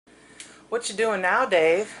What you doing now,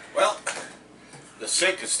 Dave? Well, the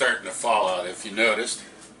sink is starting to fall out, if you noticed.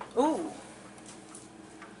 Ooh.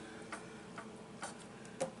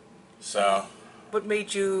 So, What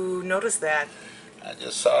made you notice that? I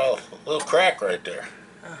just saw a little crack right there.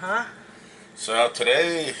 Uh-huh. So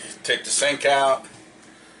today, take the sink out,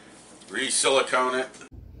 re-silicone it.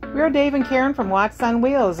 We're Dave and Karen from Watts on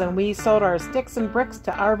Wheels, and we sold our sticks and bricks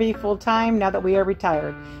to RV full-time now that we are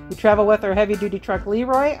retired. We travel with our heavy-duty truck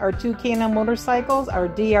Leroy, our two K&N motorcycles, our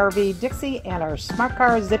DRV Dixie, and our smart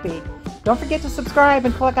car Zippy. Don't forget to subscribe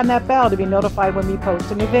and click on that bell to be notified when we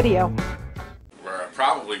post a new video. We're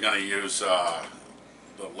probably going to use the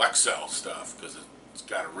Lexel stuff because it's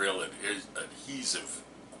got a real adhesive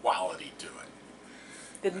quality to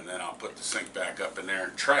it. And then I'll put the sink back up in there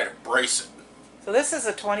and try to brace it. So this is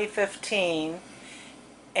a 2015,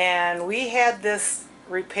 and we had this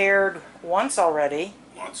repaired once already.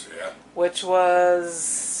 Once, yeah. Which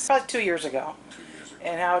was probably 2 years ago. 2 years ago.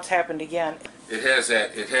 And now it's happened again. It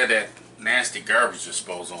had that nasty garbage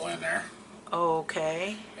disposal in there.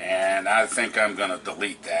 Okay. And I think I'm going to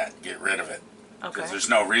delete that, get rid of it. Okay. Because there's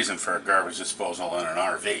no reason for a garbage disposal in an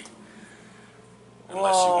RV.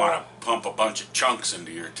 Unless you want to pump a bunch of chunks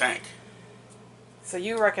into your tank. So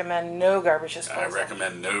you recommend no garbage disposal? I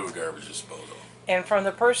recommend no garbage disposal. And from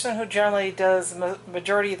the person who generally does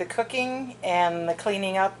majority of the cooking and the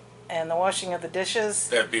cleaning up and the washing of the dishes?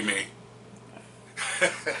 That'd be me.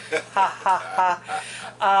 Ha ha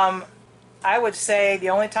ha. I would say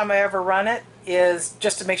the only time I ever run it is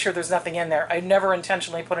just to make sure there's nothing in there. I never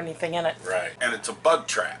intentionally put anything in it. Right. And it's a bug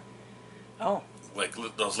trap. Oh. Like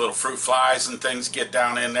those little fruit flies and things get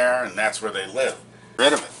down in there, and that's where they live.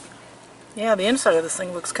 Rid of it. Yeah, the inside of this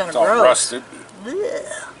thing looks kind of gross. It's all rusted.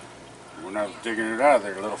 Ugh. When I was digging it out of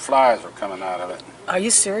there, little flies were coming out of it. Are you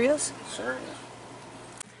serious? Serious.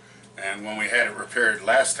 And when we had it repaired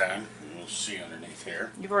last time, you'll see underneath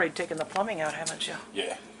here. You've already taken the plumbing out, haven't you?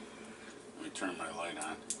 Yeah. Let me turn my light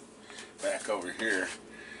on. Back over here,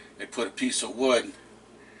 they put a piece of wood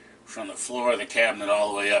from the floor of the cabinet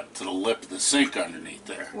all the way up to the lip of the sink underneath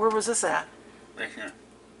there. Where was this at? Right here.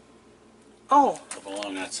 Oh. Up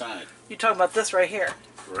along that side. You're talking about this right here?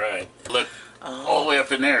 Right. Look, all the way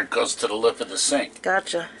up in there, it goes to the lip of the sink.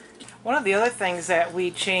 Gotcha. One of the other things that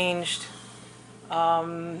we changed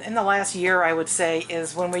in the last year, I would say,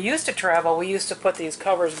 is when we used to travel, we used to put these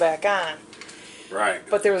covers back on. Right.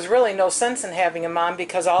 But there was really no sense in having them on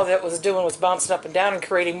because all that was doing was bouncing up and down and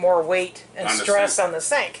creating more weight and stress on the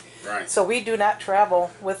sink. Right. So we do not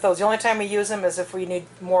travel with those. The only time we use them is if we need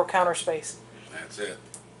more counter space. That's it.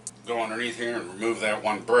 Go underneath here and remove that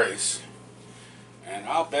one brace, and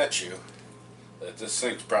I'll bet you that this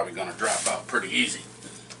sink's probably going to drop out pretty easy.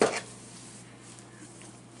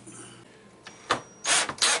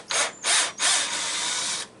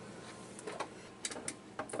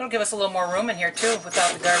 It'll give us a little more room in here too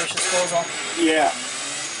without the garbage disposal. Yeah.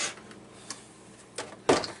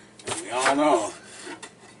 And we all know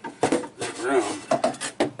that room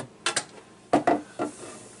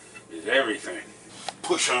is everything.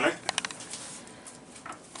 Push on it.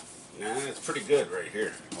 Nah, it's pretty good right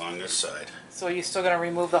here along this side. So are you still going to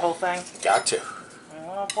remove the whole thing? Got to.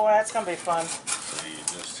 Oh boy, that's going to be fun. So you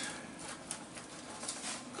just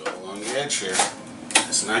go along the edge here.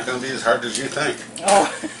 It's not going to be as hard as you think.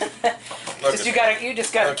 Oh, you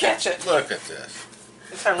just got to catch it. Look at this.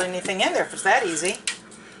 There's hardly anything in there if it's that easy.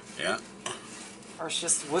 Yeah. Or it's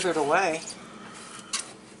just withered away.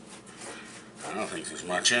 I don't think there's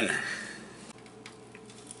much in there.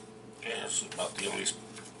 Yeah, this is about the only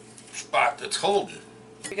spot that's holding.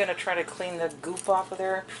 You're going to try to clean the goop off of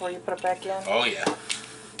there before you put it back in? Oh, yeah.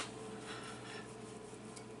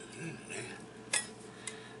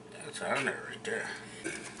 That's on there right there.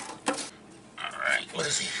 Alright, what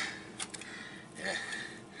is he? Yeah.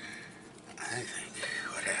 I think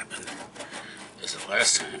what happened is the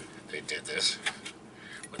last time they did this,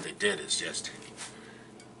 what they did is just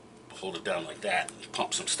hold it down like that and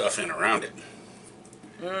pump some stuff in around it.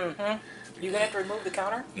 Mm-hmm. You going to have to remove the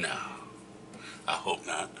counter? No. I hope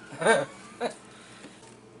not.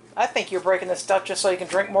 I think you're breaking this stuff just so you can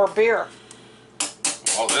drink more beer.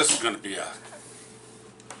 Well, this is going to be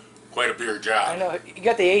quite a beer job. I know. You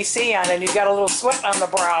got the AC on and you've got a little sweat on the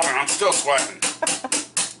brow. I'm still sweating.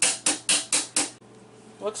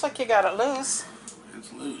 Looks like you got it loose.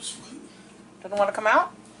 It's loose. Doesn't want to come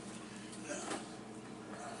out? No.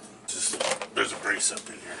 There's a brace up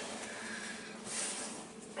in here.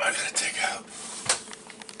 I gotta take out.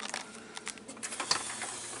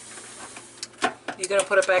 You gonna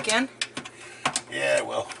put it back in? Yeah, I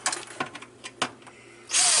will.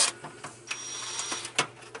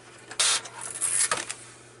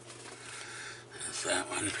 that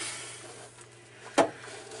one.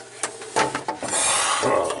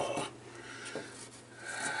 Oh.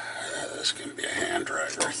 This is going to be a hand dryer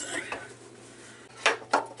thing.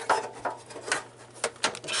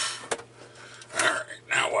 Alright,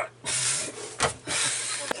 now what?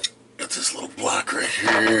 Got this little block right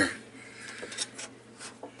here.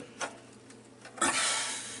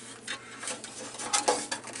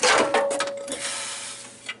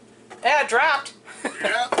 Yeah, it dropped.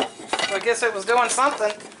 Yeah. So I guess it was doing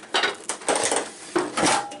something.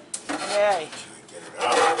 Yay. Get it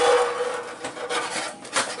out.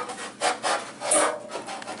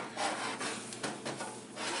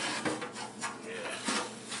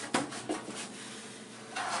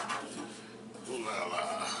 Ooh la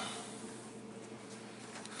la.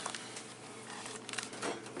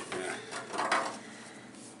 Yeah.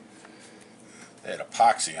 They had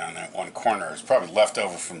epoxy on that one corner. It's probably left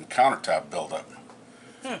over from the countertop buildup.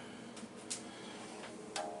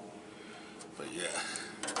 But yeah,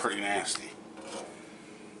 pretty nasty.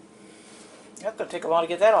 That's going to take a while to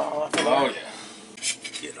get that all off. Oh yeah.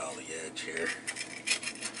 Get all the edge here.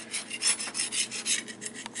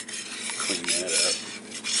 Clean that up.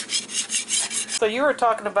 So you were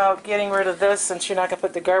talking about getting rid of this since you're not going to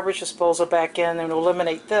put the garbage disposal back in and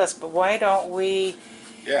eliminate this, but why don't we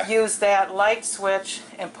use that light switch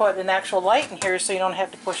and put an actual light in here so you don't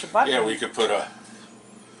have to push a button? Yeah, we could put a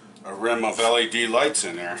rim of LED lights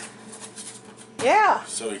in there. Yeah.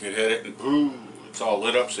 So you could hit it and boom, it's all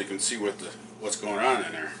lit up so you can see what's going on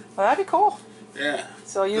in there. Well, that'd be cool. Yeah.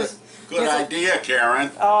 So use Good idea, Karen.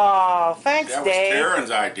 Oh, thanks, That was Dave. Karen's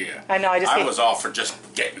idea. I know, I was all for just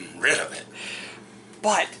getting rid of it.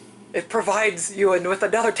 But it provides you with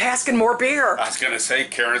another task and more beer. I was going to say,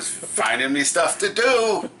 Karen's finding me stuff to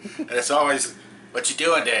do. And it's always, what you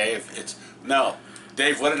doing, Dave? It's, no.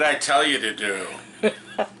 Dave, what did I tell you to do?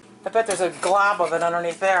 I bet there's a glob of it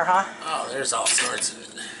underneath there, huh? Oh, there's all sorts of it.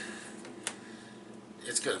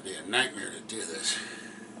 It's going to be a nightmare to do this.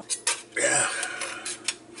 Yeah.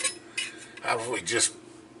 How about we just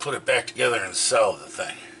put it back together and sell the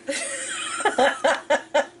thing?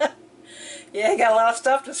 Yeah, you got a lot of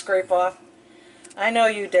stuff to scrape off. I know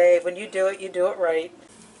you, Dave. When you do it right.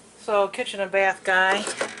 So, kitchen and bath guy,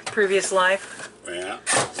 previous life. Yeah.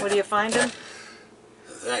 What are you finding?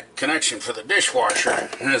 That connection for the dishwasher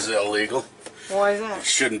is illegal. Why is It that?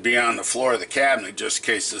 shouldn't be on the floor of the cabinet just in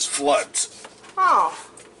case this floods. Oh.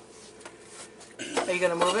 Are you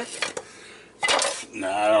going to move it?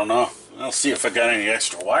 No, I don't know. I'll see if I got any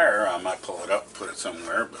extra wire. I might pull it up and put it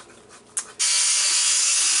somewhere, but...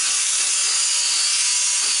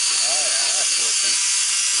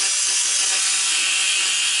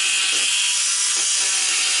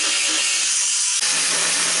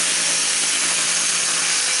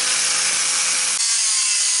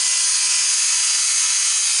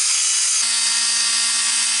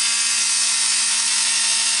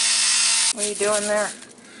 What are you doing there?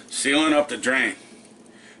 Sealing up the drain.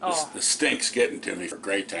 Oh. The stink's getting to me for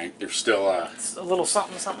gray tank. There's still It's a little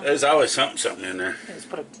something, something. there's always something in there. You just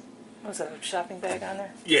put a, what's that, a shopping bag on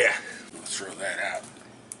there? Yeah. Let's throw that out.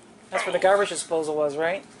 That's where the garbage disposal was,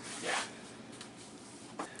 right? Yeah.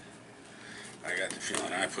 I got the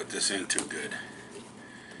feeling I put this in too good.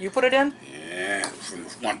 You put it in? Yeah. From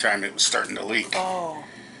one time it was starting to leak. Oh.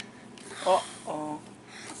 Oh.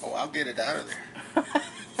 Oh, I'll get it out of there.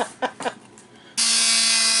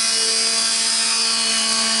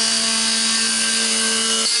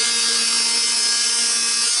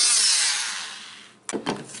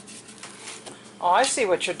 Oh, I see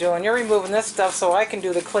what you're doing. You're removing this stuff so I can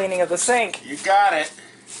do the cleaning of the sink. You got it.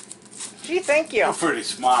 Gee, thank you. You're pretty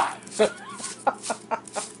smart.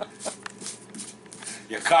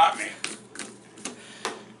 You caught me.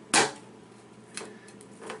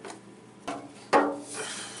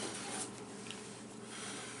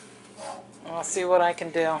 I'll see what I can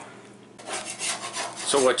do.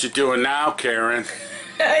 So what you doing now, Karen?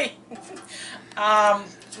 Hey,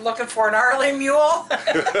 looking for an Arlie mule.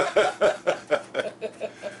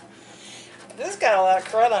 This got a lot of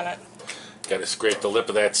crud on it. Got to scrape the lip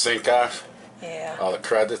of that sink off. Yeah. All the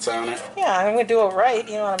crud that's on it. Yeah, I'm gonna do it right.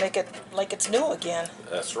 You want to make it like it's new again.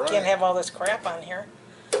 That's right. Can't have all this crap on here.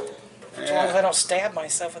 As long as I don't stab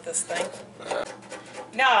myself with this thing.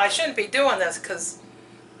 No, I shouldn't be doing this because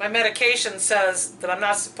my medication says that I'm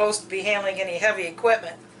not supposed to be handling any heavy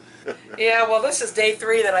equipment. Yeah, well, this is day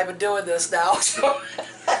 3 that I've been doing this now. So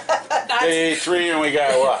Day 3 and we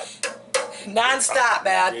got what? non-stop,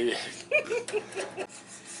 man.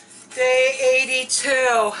 Day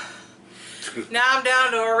 82. Now I'm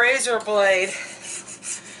down to a razor blade.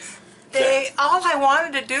 All I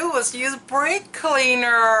wanted to do was use brake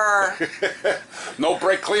cleaner. No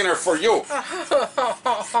brake cleaner for you.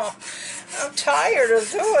 I'm tired of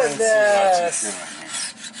doing this.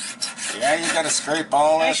 Yeah, you gotta scrape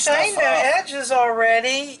all that stuff I shined the off. edges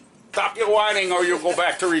already. Stop your whining or you'll go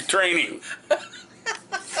back to retraining.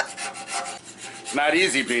 It's not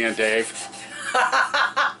easy being Dave.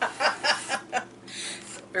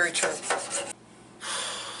 Very true.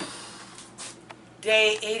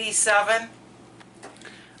 Day 87.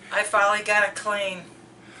 I finally got it clean.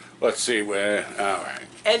 Let's see where. All right.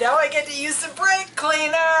 And now I get to use the brake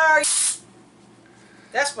cleaner.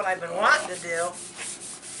 That's what I've been wanting to do.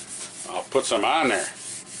 I'll put some on there.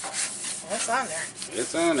 What's on there?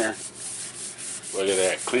 It's on there. Look at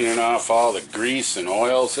that, cleaning off all the grease and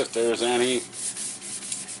oils if there's any.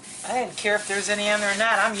 I didn't care if there's any on there or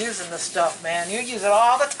not. I'm using this stuff, man. You use it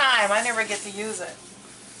all the time. I never get to use it.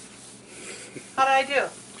 How did I do?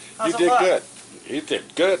 How's You it did look? good. You did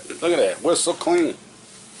good. Look at that, whistle clean.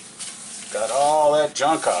 Got all that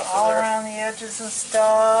junk off All of there. around the edges and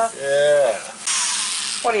stuff. Yeah.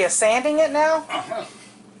 What, are you sanding it now? Uh-huh.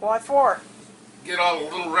 What for? Get all the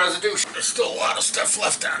little residue. There's still a lot of stuff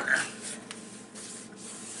left down there.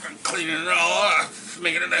 I'm cleaning it all off,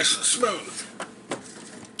 making it nice and smooth.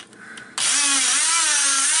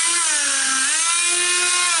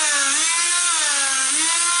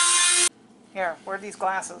 Here, where are these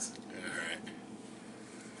glasses? Alright.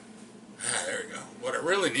 Ah, there we go. What I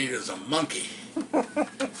really need is a monkey.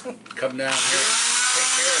 Come down here and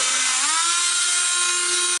take care of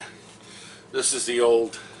it. This is the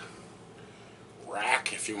old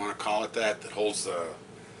rack, if you want to call it that holds the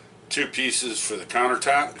two pieces for the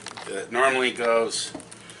countertop. That normally goes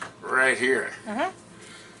right here.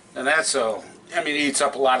 And that's so, I mean, it eats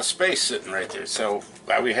up a lot of space sitting right there. So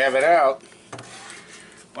while we have it out,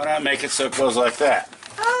 why not make it so it goes like that?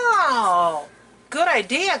 Oh, good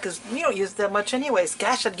idea, because you don't use that much anyways.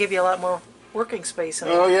 Gosh, that'd give you a lot more working space in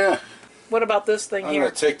Oh there. yeah. What about this thing I'm here?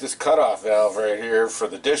 going to take this cutoff valve right here for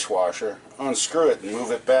the dishwasher, unscrew it, and move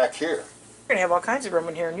it back here. You're going to have all kinds of room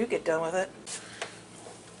in here when you get done with it.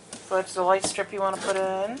 So that's the light strip you want to put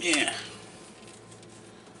in? Yeah.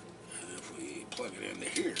 And if we plug it into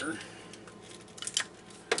here,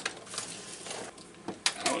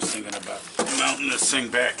 I was thinking about mounting this thing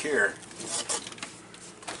back here.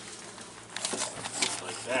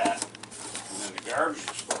 Like that. And then the garbage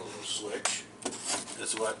disposal switch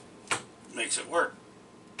is what makes it work.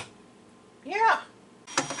 Yeah.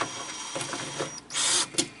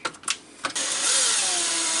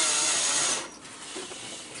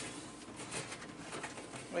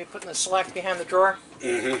 Are you putting the slack behind the drawer?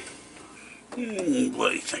 What do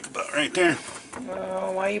you think about right there?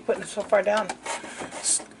 Why are you putting it so far down?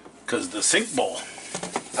 Because the sink bowl.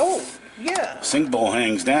 Oh, yeah. Sink bowl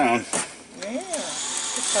hangs down. Yeah.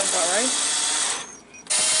 That sounds about right.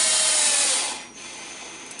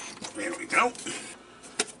 There we go.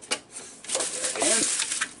 Plug that in.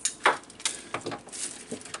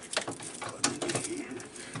 Plug it in here.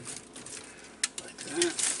 Like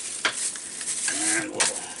that. And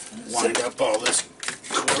we'll wind up all this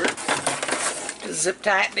cord. Just zip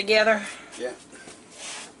tie it together. Yeah.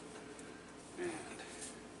 And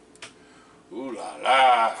ooh la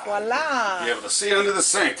la. Voila. Be able to see under the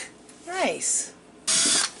sink. Nice.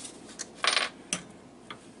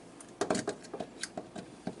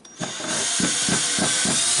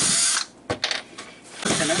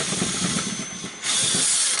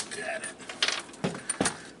 Got it.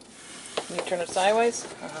 Can you turn it sideways?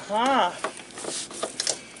 Uh-huh.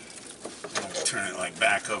 Turn it like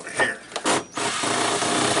back over here.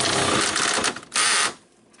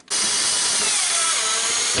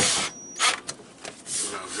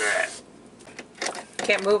 How's that?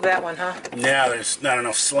 Can't move that one, huh? Now there's not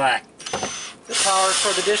enough slack. The power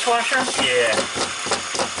for the dishwasher? Yeah.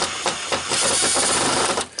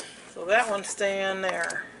 So that one's staying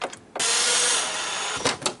there. It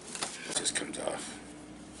just comes off.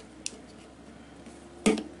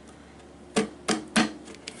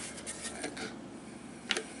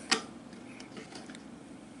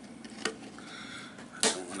 I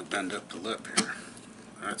don't want to bend up the lip here.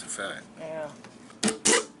 That's a fact. Yeah.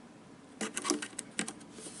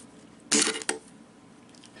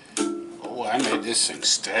 Oh, I made this thing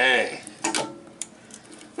stay.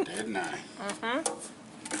 Didn't I?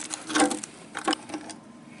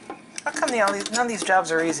 How come none of these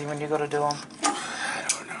jobs are easy when you go to do them? I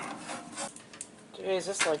don't know. Jeez,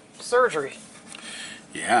 it's like surgery.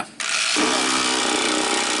 Yeah.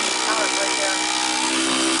 Power's right there.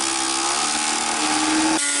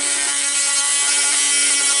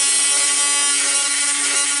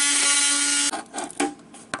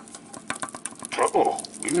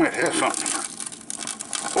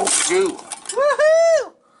 shoe.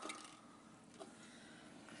 Woohoo!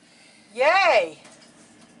 Yay!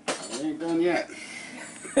 We ain't done yet.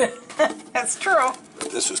 That's true.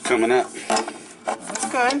 This was coming up. That's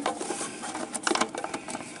good.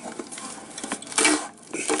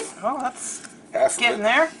 Oh, that's Half getting of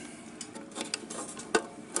there. it.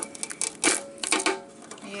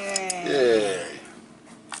 Yay. Yay.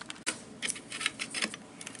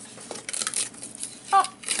 Oh.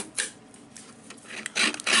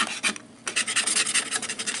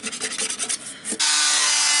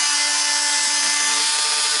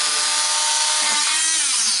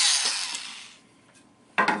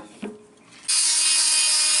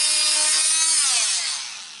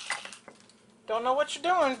 Don't know what you're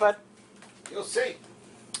doing, but You'll see.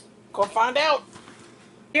 go find out.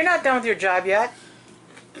 You're not done with your job yet.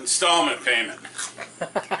 Installment payment.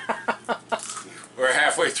 We're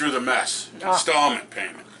halfway through the mess. Installment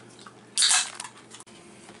payment.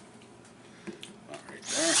 Right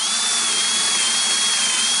there.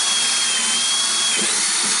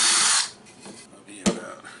 That'll be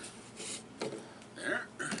about there.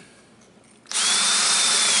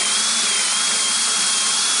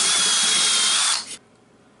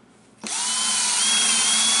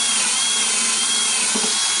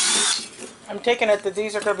 I'm taking it that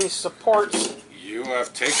these are going to be supports You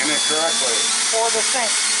have taken it correctly. for the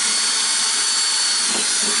sink.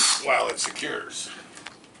 While it secures.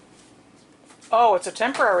 Oh, it's a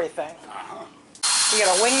temporary thing. Uh-huh. You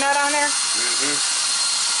got a wing nut on there? Mm-hmm.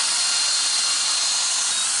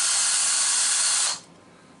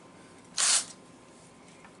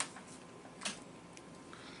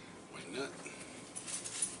 Wing nut.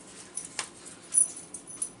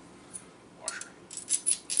 Washer.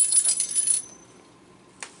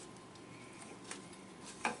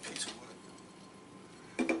 Piece of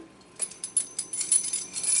wood.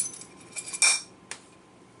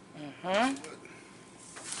 Hmm. And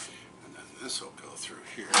then this will go through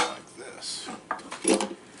here like this.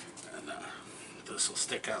 And this will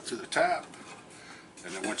stick out through the top.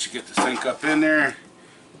 And then once you get the sink up in there,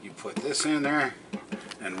 you put this in there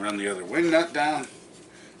and run the other wing nut down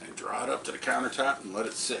and draw it up to the countertop and let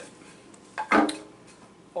it sit.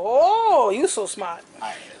 Oh, you so smart.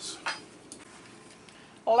 I is.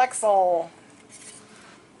 Lexol.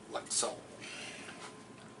 Like so.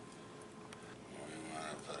 We want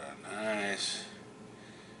to put a nice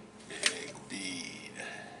big bead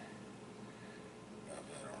of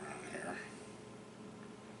it around here.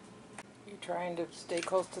 You trying to stay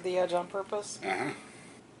close to the edge on purpose? Uh-huh.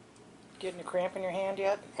 Getting a cramp in your hand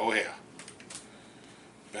yet? Oh yeah.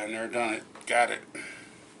 Been there, done it. Got it.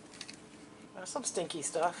 That's some stinky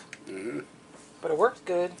stuff. Mm-hmm. But it works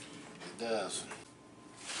good. It does.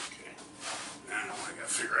 Okay. Now I gotta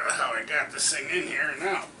figure out how I got this thing in here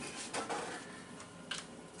now.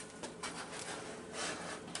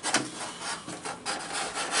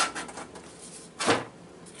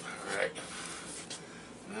 Alright.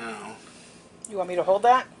 Now. You want me to hold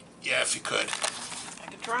that? Yeah, if you could. I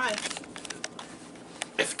can try.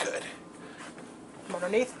 If you could. From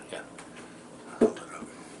underneath? Yeah. Hold it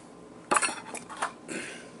up.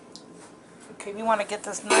 Okay, we want to get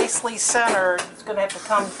this nicely centered. It's going to have to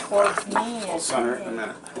come towards me. I'll center it in a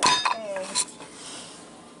minute. Okay.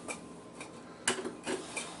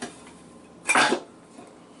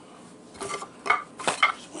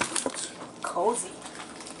 Cozy.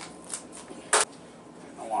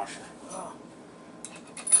 No washer. Oh.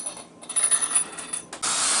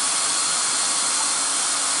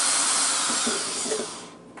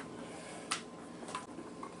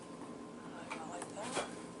 I like that.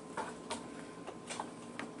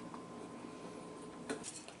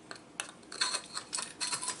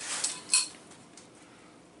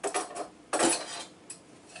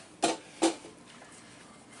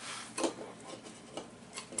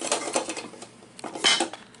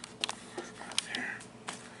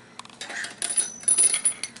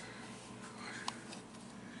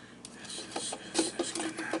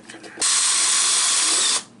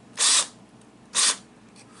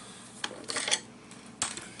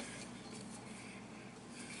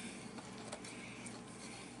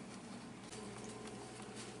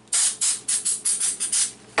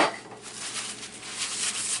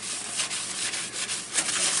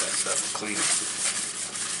 Clean it.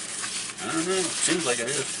 I don't know. Seems like it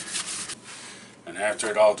is. And after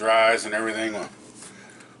it all dries and everything, we'll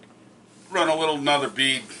run another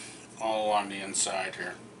bead all along the inside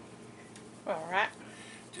here. All right.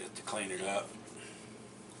 Just to clean it up.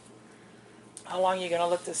 How long are you going to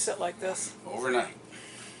let this sit like this? Overnight.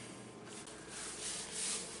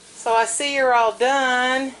 So I see you're all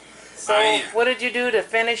done. So I am. what did you do to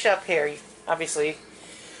finish up here? Obviously,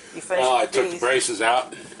 You finished Well, I with took the these. braces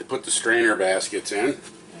out, put the strainer baskets in.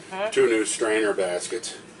 2 new strainer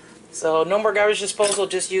baskets. So no more garbage disposal,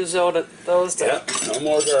 just use those to... Yep, no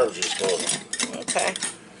more garbage disposal. Okay.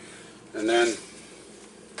 And then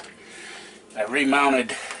I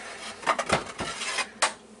remounted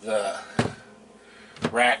the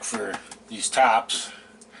rack for these tops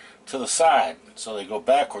to the side, so they go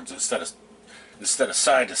backwards instead of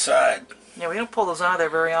side to side. Yeah, we don't pull those out of there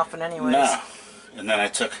very often anyways. No. And then I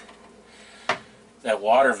took that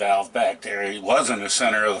water valve back there. It was in the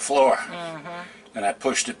center of the floor. And I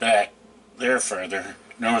pushed it back there further.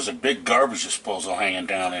 There was a big garbage disposal hanging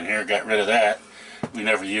down in here. Got rid of that. We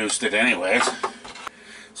never used it anyways.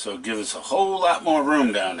 So it gives us a whole lot more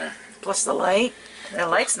room down there. Plus the light. That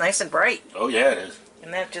light's nice and bright. Oh yeah, it is.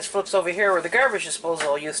 And that just flips over here where the garbage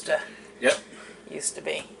disposal used to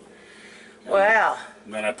be. Wow.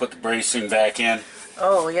 And then I put the bracing back in.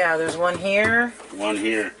 Oh yeah, there's one here. One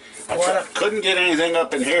here. I couldn't get anything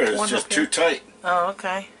up in here. It's just too tight. Oh,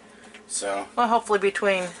 okay. So. Well, hopefully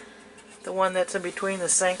between the one that's in between the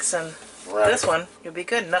sinks and this one, you'll be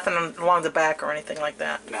good. Nothing along the back or anything like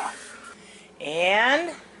that. No.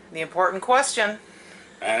 And the important question.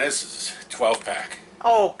 And this is a 12-pack.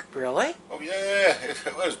 Oh, really? Oh yeah,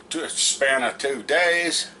 it was a span of 2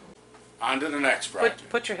 days. On to the next project.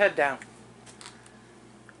 Put your head down.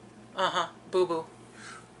 Boo-boo.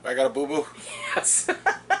 I got a boo-boo? Yes.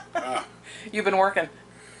 You've been working.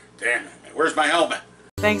 Damn it. Where's my helmet?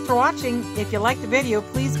 Thanks for watching. If you liked the video,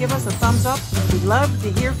 please give us a thumbs up. We'd love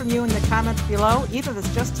to hear from you in the comments below, even if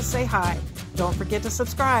it's just to say hi. Don't forget to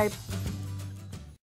subscribe.